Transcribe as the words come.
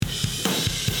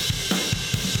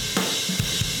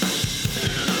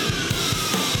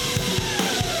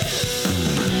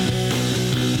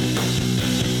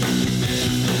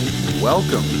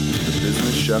Welcome to the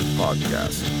Business Chef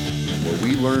Podcast, where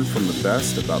we learn from the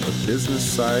best about the business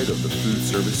side of the food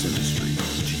service industry.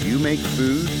 Do you make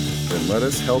food? Then let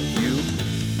us help you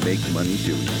make money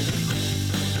doing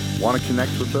it. Want to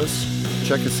connect with us?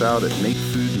 Check us out at Make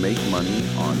Food Make Money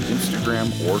on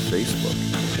Instagram or Facebook,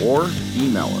 or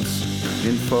email us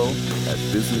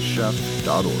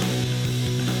info@businesschef.org.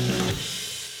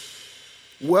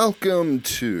 Welcome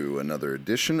to another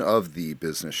edition of the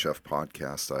Business Chef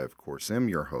Podcast. I, of course, am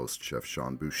your host, Chef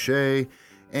Sean Boucher,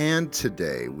 and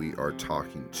today we are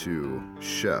talking to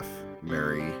Chef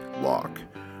Mary Locke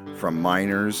from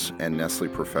Miners and Nestle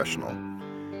Professional.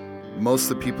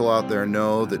 Most of the people out there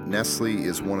know that Nestle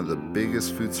is one of the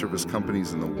biggest food service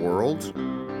companies in the world.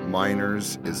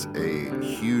 Miners is a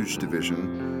huge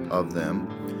division of them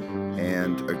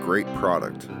and a great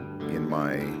product, in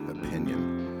my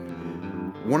opinion.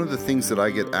 One of the things that I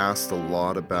get asked a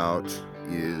lot about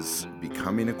is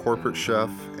becoming a corporate chef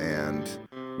and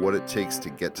what it takes to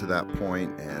get to that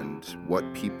point and what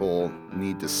people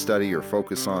need to study or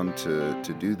focus on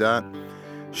to do that.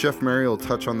 Chef Mary will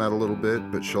touch on that a little bit,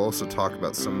 but she'll also talk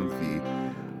about some of the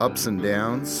ups and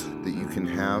downs that you can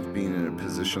have being in a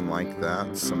position like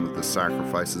that, some of the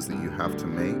sacrifices that you have to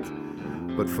make.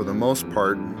 But for the most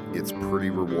part, it's pretty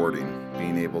rewarding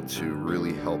being able to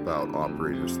really help out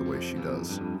operators the way she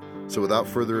does. So without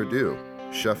further ado,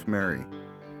 Chef Mary,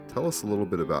 tell us a little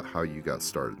bit about how you got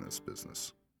started in this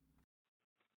business.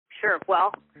 Sure.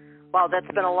 Well, that's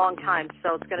been a long time,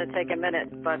 so it's going to take a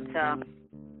minute. But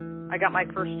I got my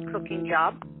first cooking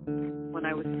job when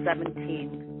I was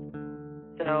 17.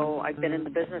 So I've been in the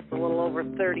business a little over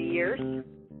 30 years,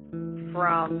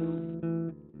 from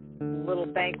little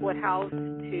banquet house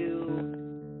to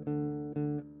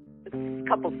a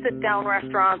couple sit-down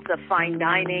restaurants, a fine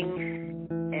dining,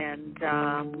 and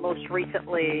most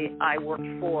recently I worked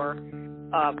for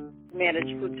a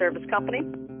managed food service company,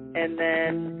 and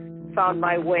then found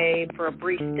my way for a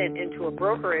brief stint into a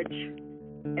brokerage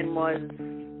and was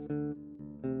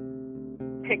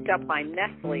picked up by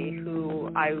Nestle,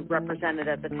 who I represented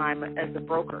at the time as a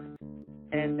broker.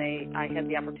 And I had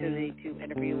the opportunity to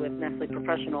interview with Nestle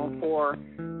Professional for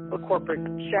a corporate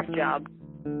chef job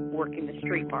working the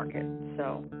street market.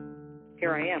 So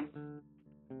here I am,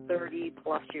 30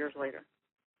 plus years later.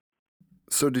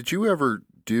 So did you ever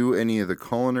do any of the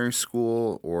culinary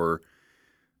school, or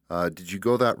did you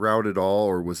go that route at all,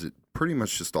 or was it pretty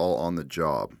much just all on the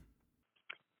job?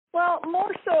 Well,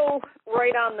 more so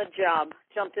right on the job.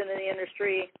 Jumped into the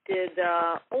industry, did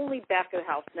only back of the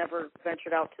house, never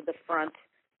ventured out to the front.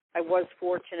 I was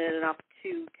fortunate enough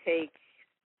to take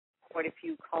quite a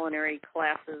few culinary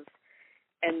classes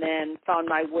and then found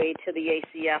my way to the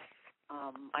ACF.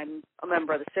 I'm a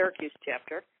member of the Syracuse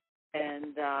chapter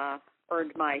and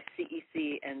earned my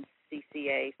CEC and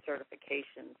CCA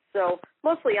certifications. So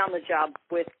mostly on the job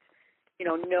with,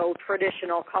 no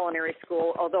traditional culinary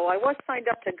school, although I was signed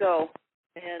up to go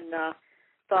and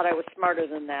thought I was smarter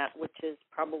than that, which is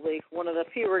probably one of the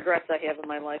few regrets I have in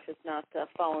my life, is not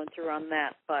following through on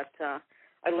that. But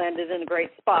I landed in a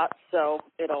great spot, so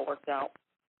it all worked out.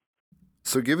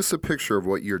 So give us a picture of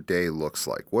what your day looks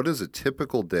like. What does a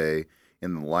typical day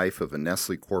in the life of a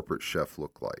Nestle corporate chef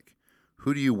look like?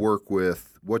 Who do you work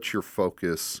with? What's your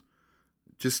focus?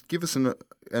 Just give us an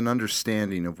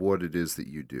understanding of what it is that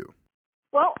you do.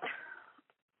 Well,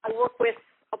 I work with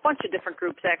a bunch of different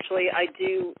groups, actually. I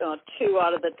do 2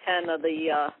 out of the 10 of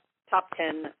the top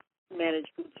 10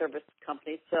 managed food service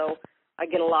companies, so I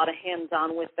get a lot of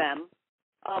hands-on with them.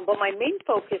 But my main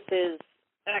focus is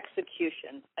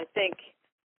execution. I think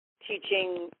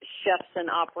teaching chefs and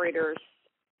operators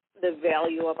the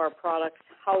value of our products,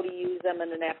 how to use them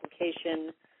in an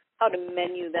application, how to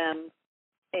menu them,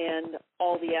 and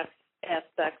all the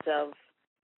aspects of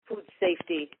food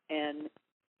safety and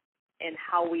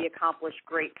how we accomplish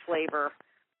great flavor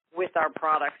with our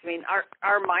products. I mean,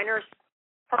 our Miners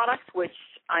products, which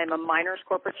I'm a Miners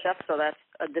corporate chef, so that's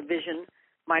a division.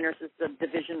 Miners is the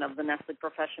division of the Nestle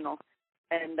Professional.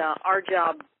 And our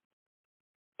job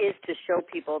is to show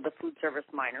people the food service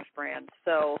Miners brand.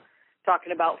 So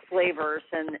talking about flavors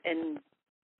and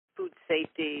food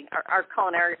safety, our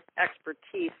culinary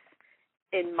expertise.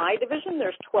 In my division,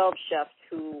 there's 12 chefs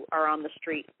who are on the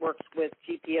street, works with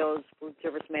GPOs, food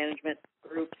service management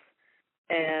groups,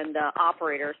 and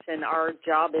operators. And our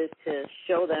job is to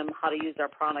show them how to use our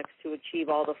products to achieve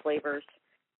all the flavors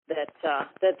that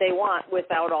they want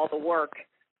without all the work.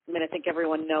 I mean, I think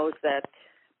everyone knows that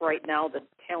right now the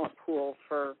talent pool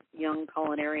for young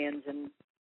culinarians and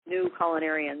new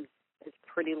culinarians is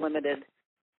pretty limited.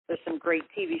 There's some great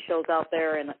TV shows out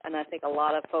there, and I think a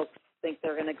lot of folks think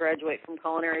they're going to graduate from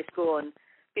culinary school and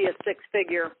be a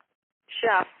six-figure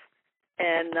chef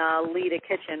and lead a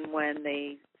kitchen when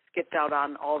they skipped out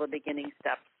on all the beginning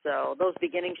steps. So those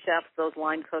beginning chefs, those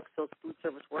line cooks, those food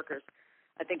service workers,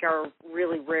 I think are a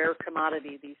really rare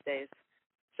commodity these days.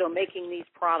 So making these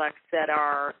products that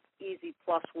are easy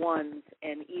plus ones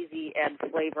and easy add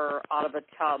flavor out of a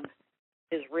tub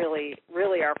is really,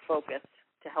 really our focus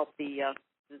to help the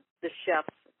chefs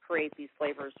create these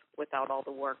flavors without all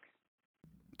the work.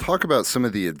 Talk about some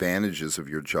of the advantages of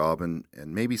your job and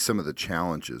maybe some of the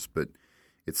challenges, but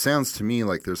it sounds to me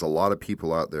like there's a lot of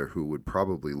people out there who would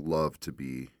probably love to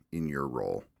be in your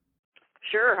role.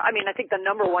 Sure. I mean, I think the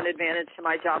number one advantage to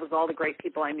my job is all the great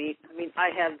people I meet. I mean, I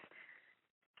have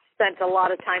spent a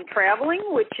lot of time traveling,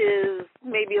 which is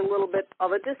maybe a little bit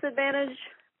of a disadvantage,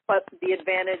 but the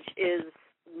advantage is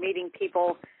meeting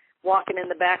people, walking in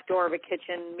the back door of a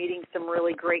kitchen, meeting some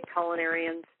really great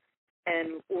culinarians,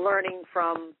 and learning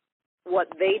from what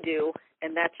they do,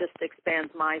 and that just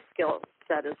expands my skill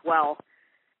set as well.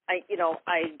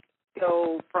 I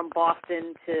go from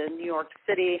Boston to New York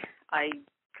City. I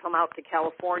come out to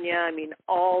California. I mean,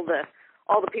 all the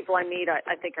people I meet,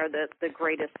 I think are the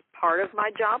greatest part of my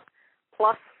job.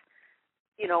 Plus,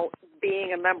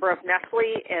 being a member of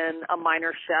Nestle and a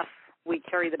Minor chef, we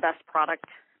carry the best product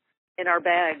in our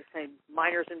bags. And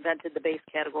Miners invented the base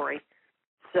category.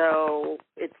 So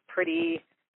it's pretty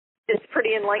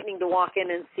enlightening to walk in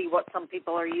and see what some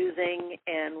people are using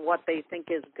and what they think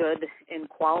is good in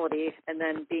quality, and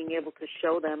then being able to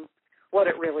show them what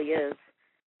it really is.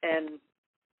 And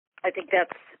I think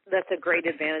that's a great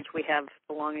advantage we have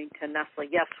belonging to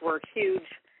Nestle. Yes, we're huge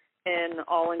and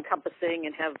all-encompassing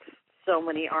and have so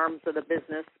many arms of the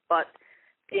business, but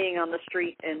being on the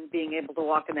street and being able to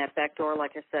walk in that back door,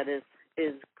 like I said,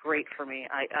 is great for me.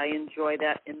 I enjoy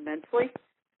that immensely.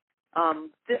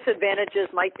 Disadvantages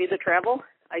might be the travel.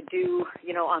 I do,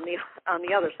 on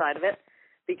the other side of it,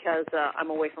 because I'm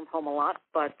away from home a lot.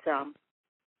 But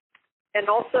and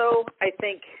also, I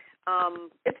think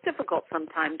it's difficult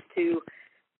sometimes to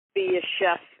be a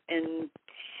chef and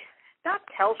not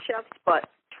tell chefs, but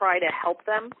try to help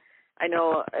them. I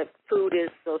know food is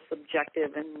so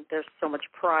subjective, and there's so much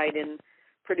pride in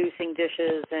producing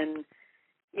dishes, and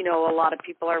a lot of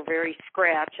people are very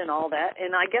scratch and all that,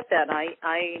 and I get that.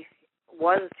 I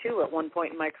was too at one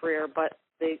point in my career, but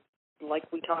like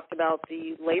we talked about,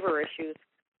 the labor issues,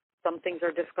 some things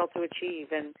are difficult to achieve,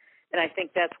 and I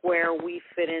think that's where we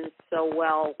fit in so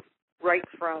well, right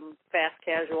from fast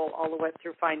casual all the way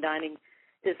through fine dining,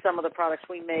 is some of the products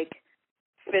we make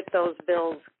fit those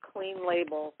bills, clean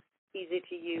label, easy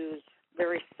to use,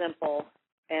 very simple,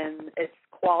 and it's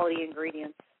quality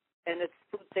ingredients, and it's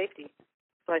food safety.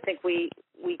 So I think we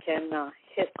can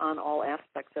hit on all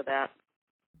aspects of that.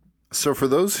 So for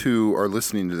those who are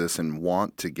listening to this and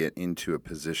want to get into a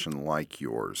position like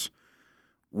yours,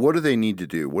 what do they need to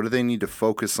do? What do they need to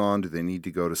focus on? Do they need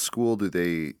to go to school? Do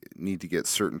they need to get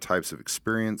certain types of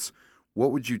experience?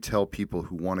 What would you tell people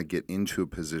who want to get into a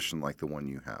position like the one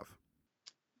you have?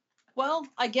 Well,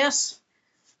 I guess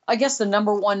the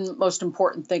number one most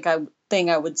important thing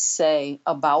I would say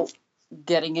about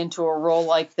getting into a role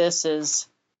like this is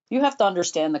you have to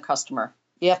understand the customer.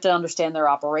 You have to understand their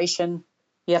operation.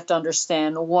 You have to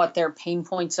understand what their pain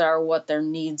points are, what their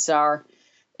needs are.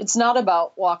 It's not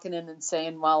about walking in and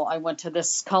saying, well, I went to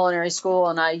this culinary school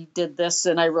and I did this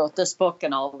and I wrote this book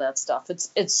and all of that stuff.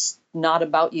 It's not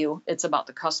about you. It's about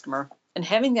the customer. And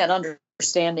having that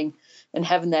understanding and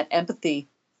having that empathy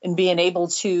and being able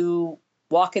to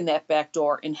walk in that back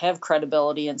door and have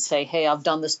credibility and say, hey, I've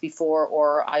done this before,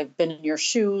 or I've been in your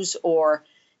shoes, or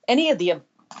any of the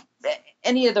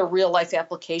real life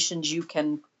applications you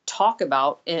can talk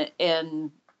about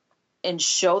and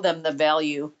show them the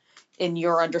value in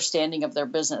your understanding of their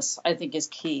business, I think is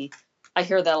key. I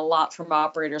hear that a lot from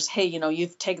operators. Hey,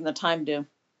 you've taken the time to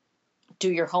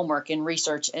do your homework and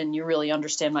research and you really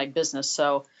understand my business.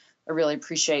 So I really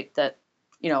appreciate that,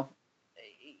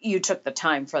 you took the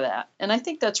time for that. And I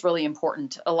think that's really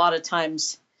important. A lot of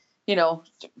times,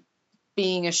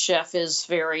 being a chef is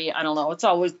very, I don't know,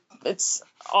 it's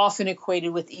often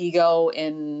equated with ego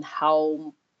and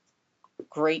how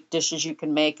great dishes you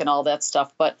can make and all that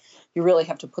stuff. But you really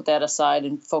have to put that aside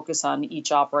and focus on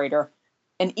each operator.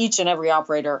 And each and every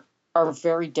operator are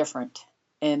very different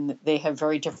and they have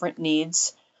very different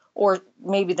needs, or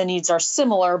maybe the needs are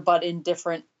similar, but in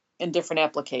different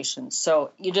applications.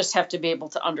 So you just have to be able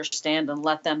to understand and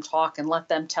let them talk and let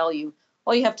them tell you.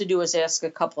 All you have to do is ask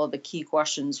a couple of the key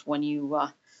questions when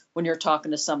you're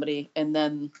talking to somebody, and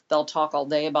then they'll talk all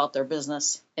day about their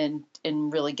business and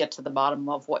really get to the bottom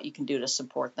of what you can do to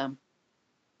support them.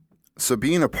 So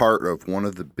being a part of one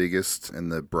of the biggest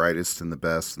and the brightest and the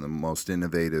best and the most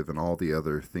innovative and all the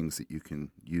other things that you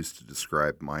can use to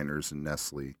describe Miners and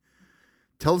Nestle,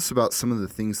 tell us about some of the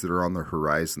things that are on the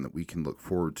horizon that we can look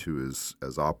forward to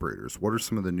as operators. What are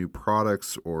some of the new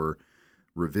products or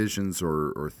revisions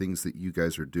or things that you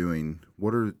guys are doing?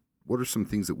 What are some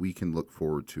things that we can look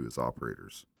forward to as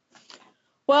operators?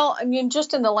 Well, I mean,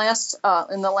 just in the last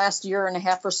year and a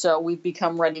half or so, we've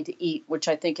become ready to eat, which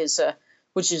I think is a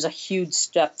huge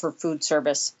step for food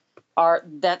service.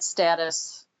 That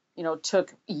status,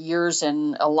 took years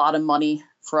and a lot of money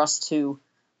for us to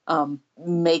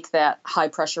make that high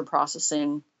pressure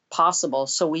processing possible,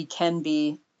 so we can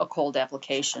be a cold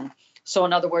application. So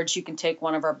in other words, you can take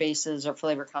one of our bases or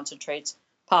flavor concentrates,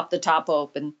 pop the top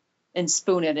open, and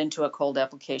spoon it into a cold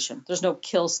application. There's no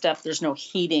kill step. There's no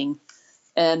heating.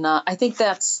 And I think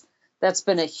that's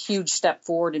been a huge step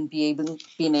forward in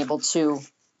being able to,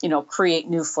 create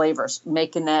new flavors,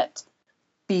 making that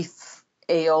beef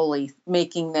aioli,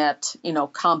 making that,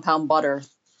 compound butter,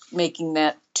 making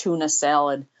that tuna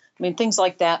salad. I mean, things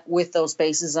like that with those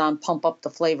bases on pump up the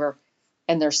flavor,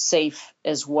 and they're safe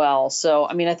as well. So,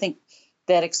 I mean, I think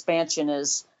that expansion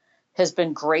has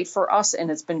been great for us,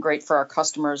 and it's been great for our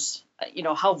customers.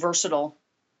 How versatile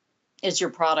is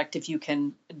your product if you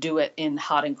can do it in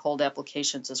hot and cold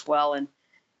applications as well. And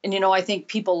I think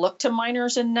people look to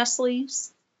Miners and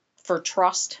Nestle's for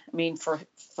trust. I mean, for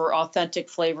authentic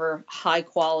flavor, high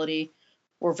quality.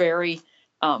 We're very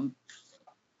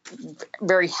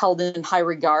very held in high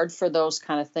regard for those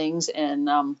kind of things. And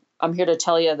I'm here to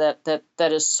tell you that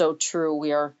is so true.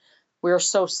 We are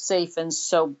so safe and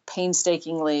so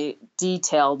painstakingly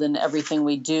detailed in everything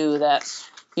we do that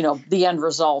the end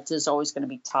result is always going to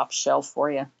be top shelf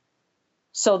for you.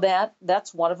 So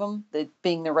that's one of them,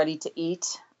 being the ready to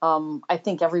eat. I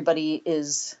think everybody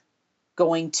is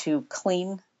going to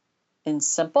clean and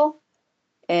simple,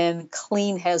 and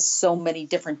clean has so many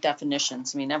different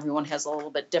definitions. I mean, everyone has a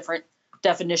little bit different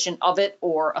definition of it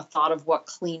or a thought of what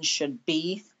clean should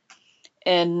be.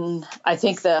 And I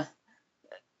think the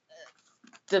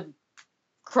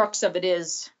crux of it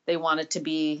is they want it to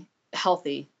be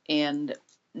healthy and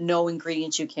no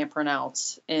ingredients you can't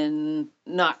pronounce, and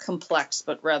not complex,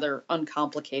 but rather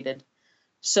uncomplicated.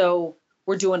 So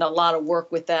we're doing a lot of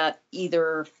work with that,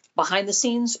 either behind the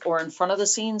scenes or in front of the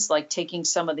scenes, like taking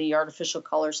some of the artificial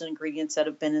colors and ingredients that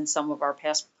have been in some of our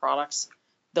past products.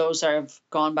 Those have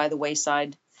gone by the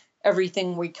wayside.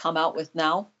 Everything we come out with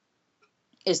now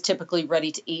is typically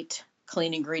ready to eat,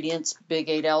 clean ingredients, Big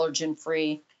 8 allergen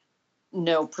free,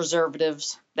 no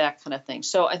preservatives, that kind of thing.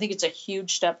 So I think it's a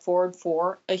huge step forward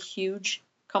for a huge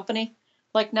company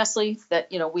like Nestle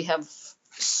that, we have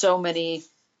so many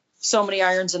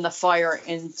irons in the fire,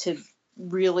 and to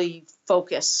really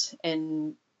focus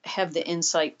and have the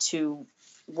insight to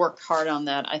work hard on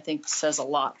that, I think says a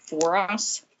lot for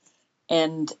us.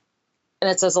 And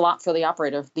it says a lot for the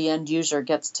operator. The end user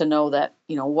gets to know that,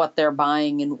 what they're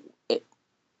buying, and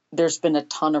there's been a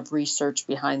ton of research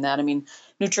behind that. I mean,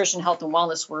 nutrition, health, and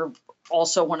wellness, we're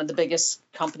also one of the biggest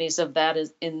companies of that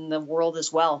in the world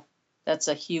as well. That's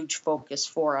a huge focus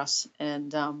for us.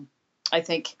 And I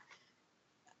think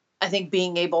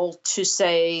being able to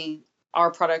say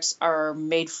our products are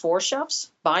made for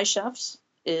chefs, by chefs,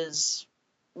 is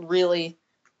really,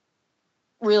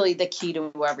 really the key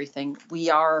to everything. We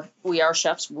are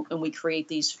chefs, and we create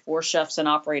these for chefs and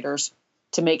operators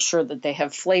to make sure that they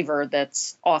have flavor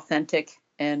that's authentic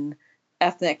and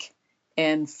ethnic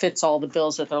and fits all the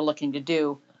bills that they're looking to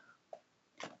do,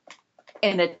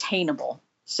 and attainable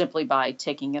simply by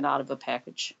taking it out of a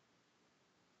package.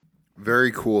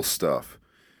 Very cool stuff.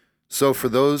 So for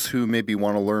those who maybe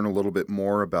want to learn a little bit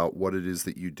more about what it is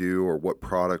that you do or what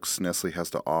products Nestle has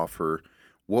to offer,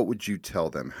 what would you tell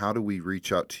them? How do we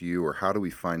reach out to you, or how do we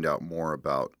find out more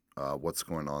about what's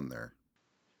going on there?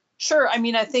 Sure. I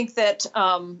mean, I think that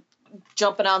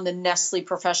jumping on the Nestle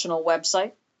Professional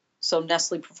website, so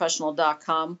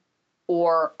nestleprofessional.com,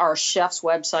 or our chef's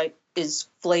website is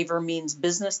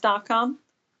flavormeansbusiness.com.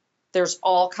 There's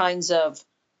all kinds of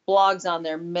blogs on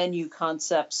there, menu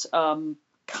concepts,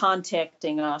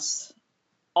 contacting us.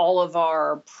 All of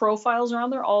our profiles are on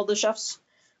there. All the chefs'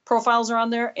 profiles are on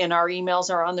there, and our emails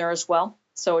are on there as well.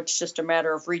 So it's just a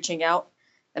matter of reaching out.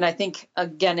 And I think,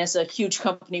 again, as a huge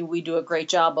company, we do a great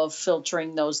job of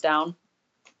filtering those down.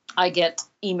 I get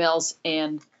emails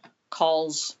and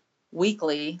calls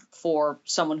weekly for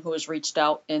someone who has reached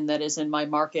out and that is in my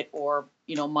market or,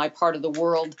 my part of the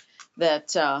world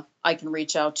that I can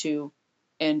reach out to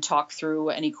and talk through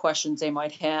any questions they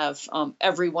might have.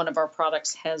 Every one of our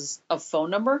products has a phone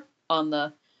number on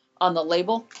the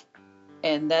label.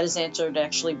 And that is answered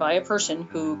actually by a person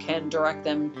who can direct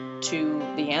them to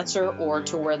the answer or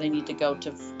to where they need to go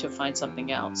to find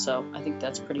something out. So I think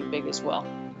that's pretty big as well.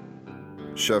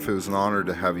 Chef, it was an honor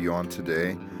to have you on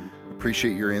today.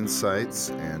 Appreciate your insights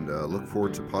and look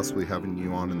forward to possibly having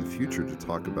you on in the future to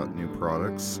talk about new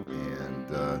products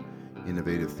and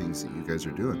innovative things that you guys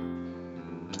are doing.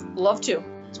 Love to.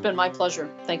 It's been my pleasure.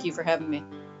 Thank you for having me.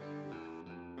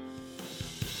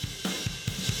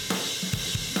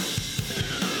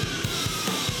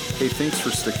 Hey, thanks for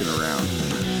sticking around.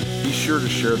 Be sure to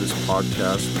share this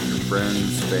podcast with your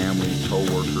friends, family,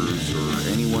 coworkers, or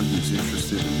anyone who's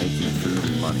interested in making food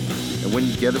and money. And when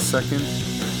you get a second,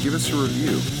 give us a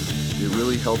review. It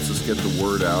really helps us get the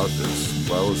word out as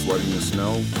well as letting us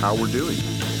know how we're doing.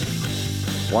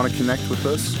 Want to connect with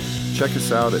us? Check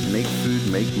us out at Make Food,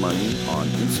 Make Money on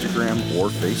Instagram or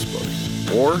Facebook.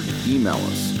 Or email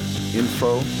us,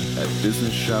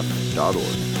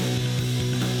 info@businesschef.org.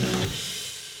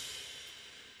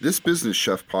 This Business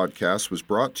Chef podcast was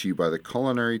brought to you by the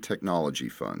Culinary Technology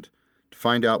Fund. To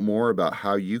find out more about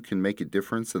how you can make a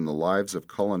difference in the lives of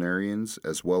culinarians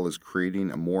as well as creating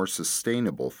a more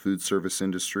sustainable food service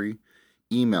industry,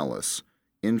 email us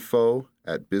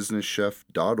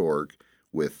info@businesschef.org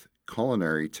with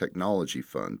Culinary Technology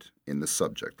Fund in the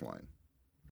subject line.